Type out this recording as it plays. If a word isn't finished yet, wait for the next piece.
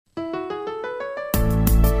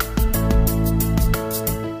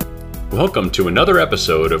Welcome to another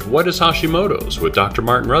episode of What is Hashimoto's with Dr.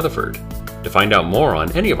 Martin Rutherford. To find out more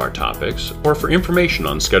on any of our topics, or for information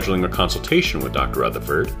on scheduling a consultation with Dr.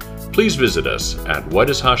 Rutherford, please visit us at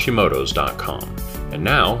whatishashimoto's.com. And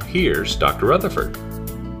now, here's Dr. Rutherford.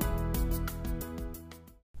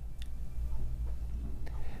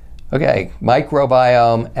 Okay,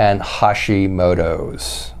 microbiome and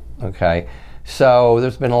Hashimoto's. Okay, so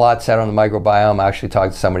there's been a lot said on the microbiome. I actually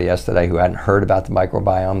talked to somebody yesterday who hadn't heard about the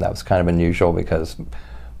microbiome. That was kind of unusual because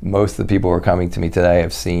most of the people who are coming to me today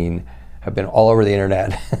have been all over the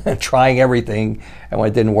internet trying everything, and when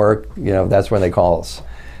it didn't work, that's when they call us.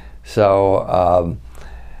 So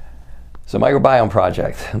microbiome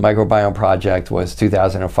project. The microbiome project was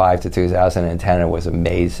 2005 to 2010. It was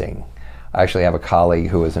amazing. I actually have a colleague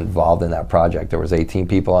who was involved in that project. There was 18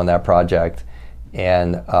 people on that project,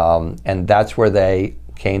 and that's where they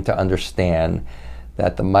came to understand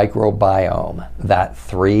that the microbiome, that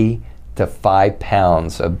 3 to 5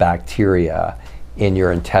 pounds of bacteria in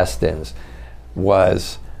your intestines,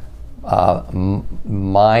 was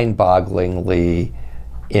mind-bogglingly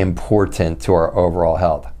important to our overall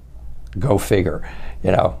health. Go figure.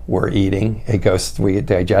 We're eating, we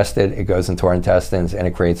digest it, it goes into our intestines, and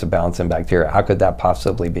it creates a balance in bacteria. How could that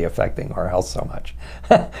possibly be affecting our health so much?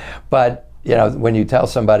 But, when you tell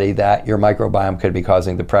somebody that your microbiome could be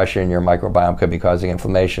causing depression, your microbiome could be causing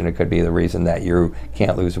inflammation, it could be the reason that you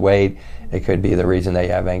can't lose weight, it could be the reason that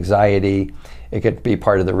you have anxiety, it could be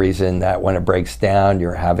part of the reason that when it breaks down,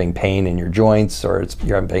 you're having pain in your joints, or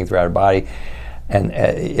you're having pain throughout your body. And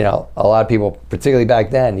a lot of people, particularly back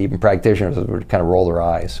then, even practitioners, would kind of roll their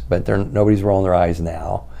eyes, but nobody's rolling their eyes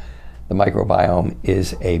now. The microbiome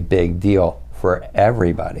is a big deal for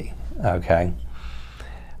everybody. Okay.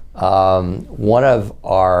 One of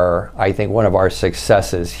our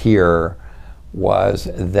successes here was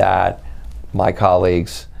that my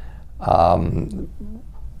colleagues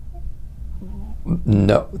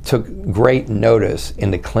took great notice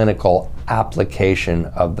in the clinical application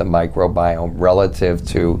of the microbiome relative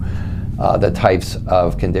to the types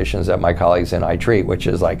of conditions that my colleagues and I treat, which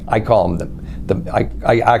is like, I call them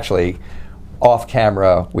I actually, off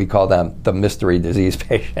camera, we call them the mystery disease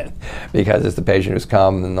patient, because it's the patient who's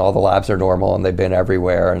come and all the labs are normal and they've been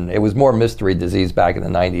everywhere, and it was more mystery disease back in the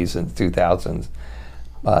 90s and 2000s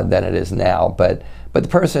than it is now. But the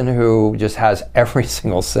person who just has every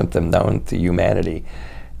single symptom known to humanity,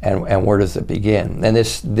 and where does it begin? And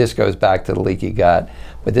this goes back to the leaky gut,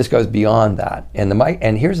 but this goes beyond that.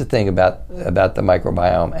 And here's the thing about the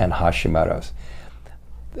microbiome and Hashimoto's.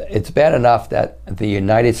 It's bad enough that the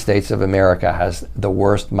United States of America has the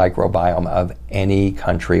worst microbiome of any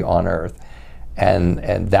country on earth. And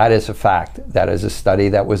that is a fact. That is a study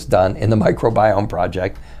that was done in the Microbiome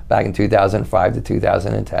Project back in 2005 to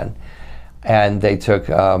 2010. And they took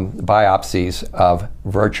biopsies of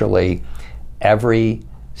virtually every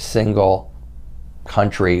single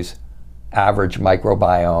country's average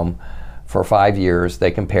microbiome for 5 years.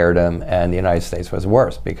 They compared them, and the United States was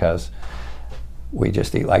worse because we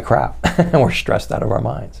just eat like crap and we're stressed out of our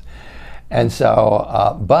minds. And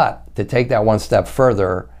so, but to take that one step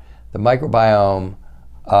further, the microbiome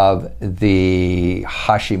of the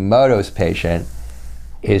Hashimoto's patient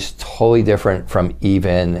is totally different from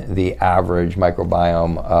even the average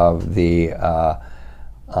microbiome of the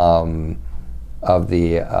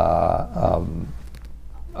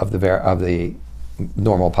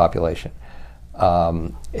normal population.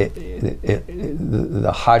 The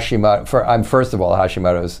Hashimoto, first of all,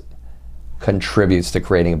 Hashimoto's contributes to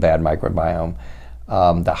creating a bad microbiome.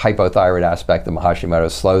 The hypothyroid aspect of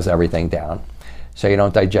Hashimoto's slows everything down, so you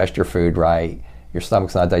don't digest your food right. Your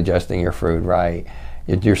stomach's not digesting your food right.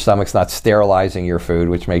 Your stomach's not sterilizing your food,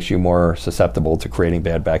 which makes you more susceptible to creating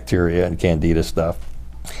bad bacteria and candida stuff.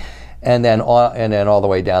 And then all the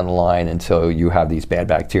way down the line until you have these bad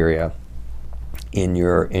bacteria in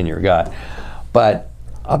your gut. But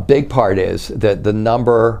a big part is that the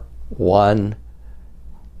number one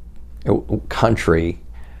country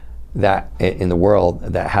that in the world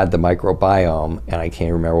that had the microbiome, and I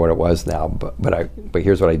can't remember what it was now, but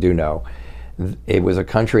here's what I do know. It was a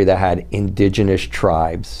country that had indigenous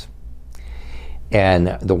tribes,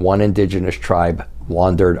 and the one indigenous tribe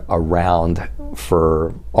wandered around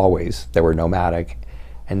for always. They were nomadic,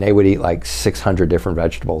 and they would eat like 600 different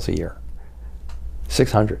vegetables a year.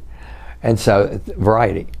 600. And so,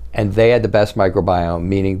 variety. And they had the best microbiome,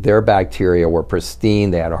 meaning their bacteria were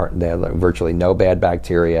pristine. They had virtually no bad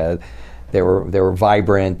bacteria. They were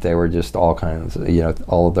vibrant. They were just all kinds,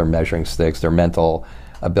 all of their measuring sticks, their mental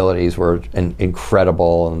abilities were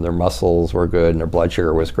incredible, and their muscles were good, and their blood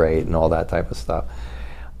sugar was great, and all that type of stuff.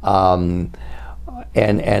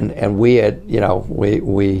 And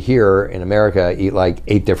we here in America eat like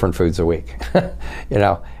 8 different foods a week,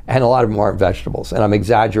 and a lot of them aren't vegetables. And I'm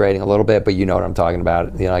exaggerating a little bit, but you know what I'm talking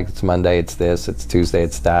about. Like it's Monday, it's this, it's Tuesday,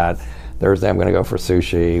 it's that. Thursday, I'm going to go for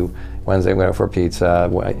sushi. Wednesday, I'm going to go for pizza.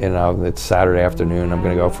 It's Saturday afternoon, I'm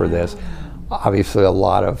going to go for this. Obviously, a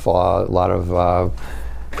lot of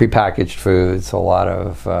prepackaged foods, a lot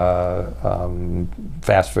of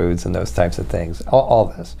fast foods, and those types of things. All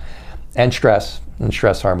this, and stress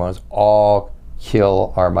hormones all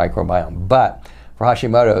kill our microbiome. But for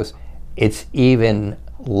Hashimoto's, it's even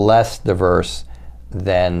less diverse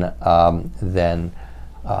than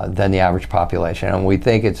the average population, and we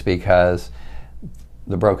think it's because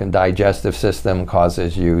the broken digestive system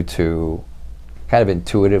causes you to kind of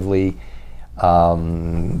intuitively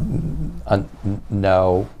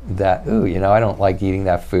know that, I don't like eating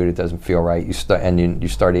that food, it doesn't feel right. You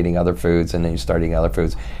start eating other foods, and then you start eating other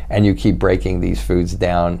foods, and you keep breaking these foods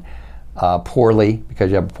down poorly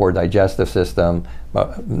because you have a poor digestive system.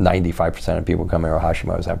 95% of people coming with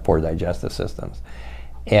Hashimoto's have poor digestive systems.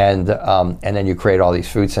 And then you create all these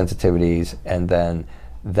food sensitivities, and then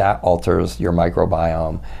that alters your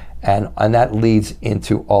microbiome. And that leads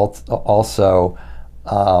into also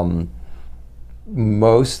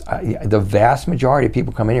the vast majority of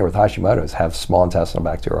people coming here with Hashimoto's have small intestinal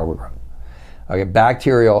bacterial overgrowth. Okay,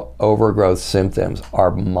 bacterial overgrowth symptoms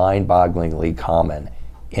are mind-bogglingly common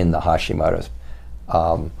in the Hashimoto's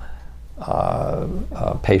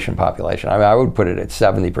patient population. I mean, I would put it at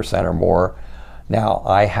 70% or more. Now,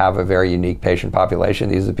 I have a very unique patient population.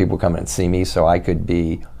 These are the people who come in and see me, so I could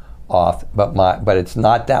be off, but it's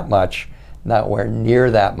not that much, nowhere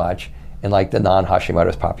near that much in like the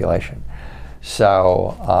non-Hashimoto's population.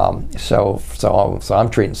 So I'm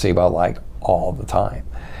treating SIBO like all the time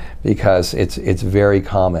because it's very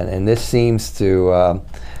common, and this seems to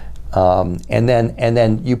and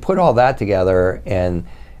then you put all that together, and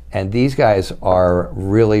these guys are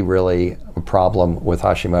really a problem with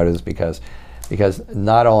Hashimoto's because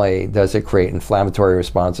not only does it create inflammatory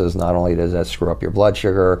responses, not only does that screw up your blood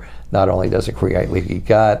sugar, not only does it create leaky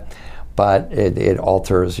gut, but it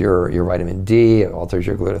alters your vitamin D, it alters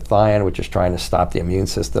your glutathione, which is trying to stop the immune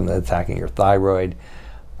system that's attacking your thyroid,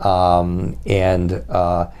 and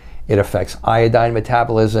it affects iodine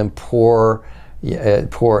metabolism. So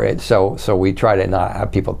we try to not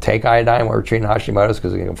have people take iodine when we're treating Hashimoto's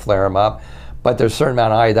because it can flare them up. But there's a certain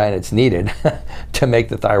amount of iodine that's needed to make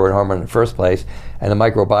the thyroid hormone in the first place, and the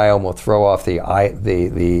microbiome will throw off the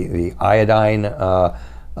iodine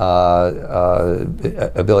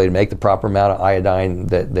ability to make the proper amount of iodine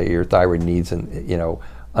that your thyroid needs, and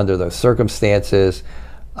under those circumstances.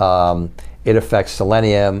 It affects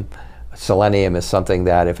selenium. Selenium is something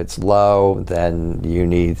that if it's low, then you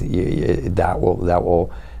need that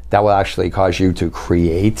will actually cause you to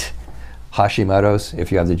create Hashimoto's if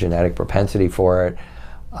you have the genetic propensity for it.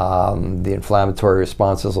 The inflammatory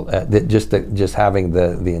responses, just having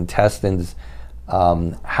the intestines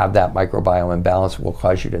have that microbiome imbalance will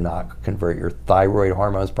cause you to not convert your thyroid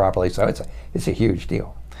hormones properly. So it's a huge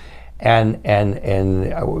deal. And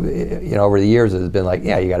over the years it's been like,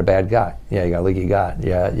 yeah, you got a bad gut, yeah, you got a leaky gut,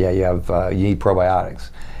 yeah, you need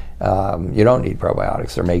probiotics. You don't need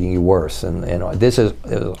probiotics; they're making you worse. And this is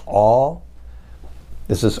all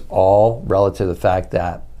relative to the fact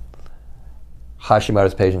that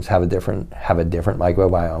Hashimoto's patients have a different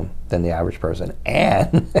microbiome than the average person.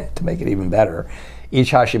 And to make it even better, each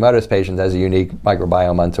Hashimoto's patient has a unique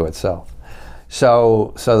microbiome unto itself.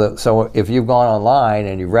 So if you've gone online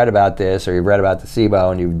and you've read about this, or you've read about the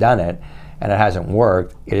SIBO and you've done it and it hasn't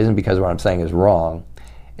worked, it isn't because what I'm saying is wrong.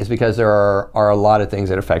 It's because there are a lot of things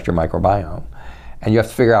that affect your microbiome. And you have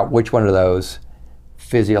to figure out which one of those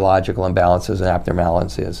physiological imbalances and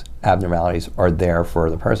abnormalities are there for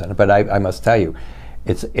the person. But I must tell you,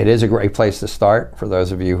 it is a great place to start for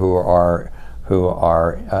those of you who are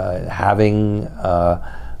having.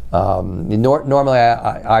 Normally,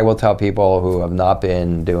 I will tell people who have not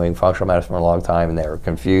been doing functional medicine for a long time and they're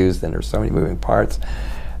confused and there's so many moving parts,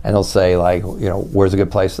 and they'll say like, where's a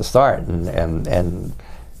good place to start? And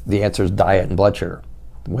the answer is diet and blood sugar,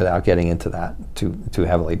 without getting into that too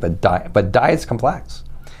heavily. But diet's complex.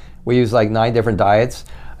 We use like 9 different diets,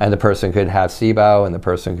 and the person could have SIBO, and the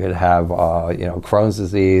person could have Crohn's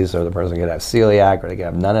disease, or the person could have celiac, or they could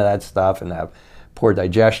have none of that stuff and have poor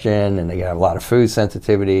digestion, and they could have a lot of food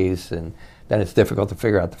sensitivities, and then it's difficult to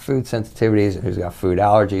figure out the food sensitivities and who's got food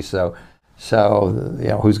allergies. So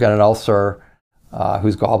who's got an ulcer,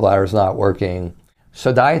 whose gallbladder is not working.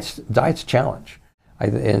 So diet's a challenge.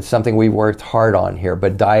 It's something we worked hard on here,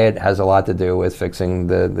 but diet has a lot to do with fixing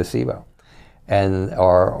the SIBO.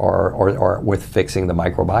 or with fixing the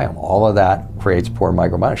microbiome. All of that creates poor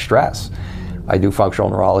microbiome. Stress. I do functional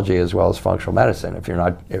neurology as well as functional medicine. If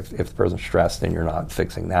the person's stressed and you're not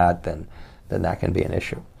fixing that, then that can be an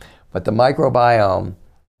issue. But the microbiome,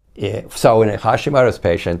 so in a Hashimoto's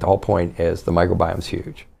patient, the whole point is the microbiome's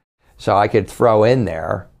huge. So I could throw in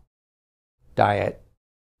there diet,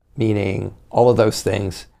 meaning all of those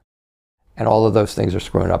things, and all of those things are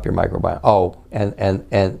screwing up your microbiome. Oh, and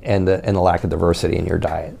the lack of diversity in your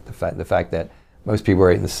diet. The fact that most people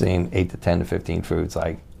are eating the same 8 to 10 to 15 foods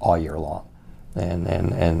like all year long.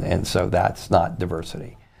 And so that's not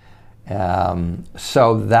diversity. So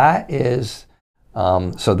that's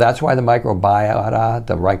why the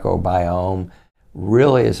microbiome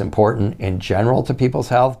really is important in general to people's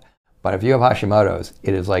health. But if you have Hashimoto's,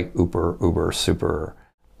 it is like uber, super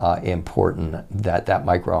important that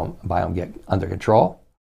microbiome get under control,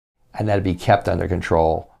 and that it be kept under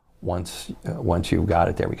control once you've got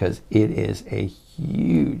it there, because it is a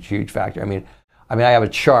huge factor. I mean, I have a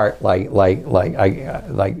chart like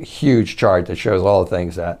huge chart that shows all the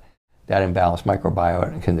things that imbalanced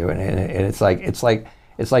microbiome can do, and it's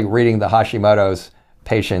like reading the Hashimoto's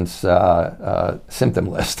patient's symptom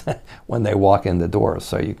list when they walk in the door,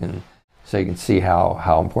 so you can see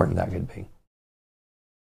how important that could be.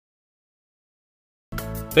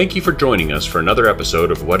 Thank you for joining us for another episode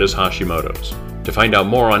of What is Hashimoto's? To find out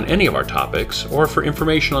more on any of our topics, or for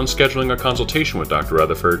information on scheduling a consultation with Dr.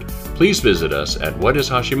 Rutherford, please visit us at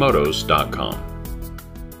whatishashimotos.com.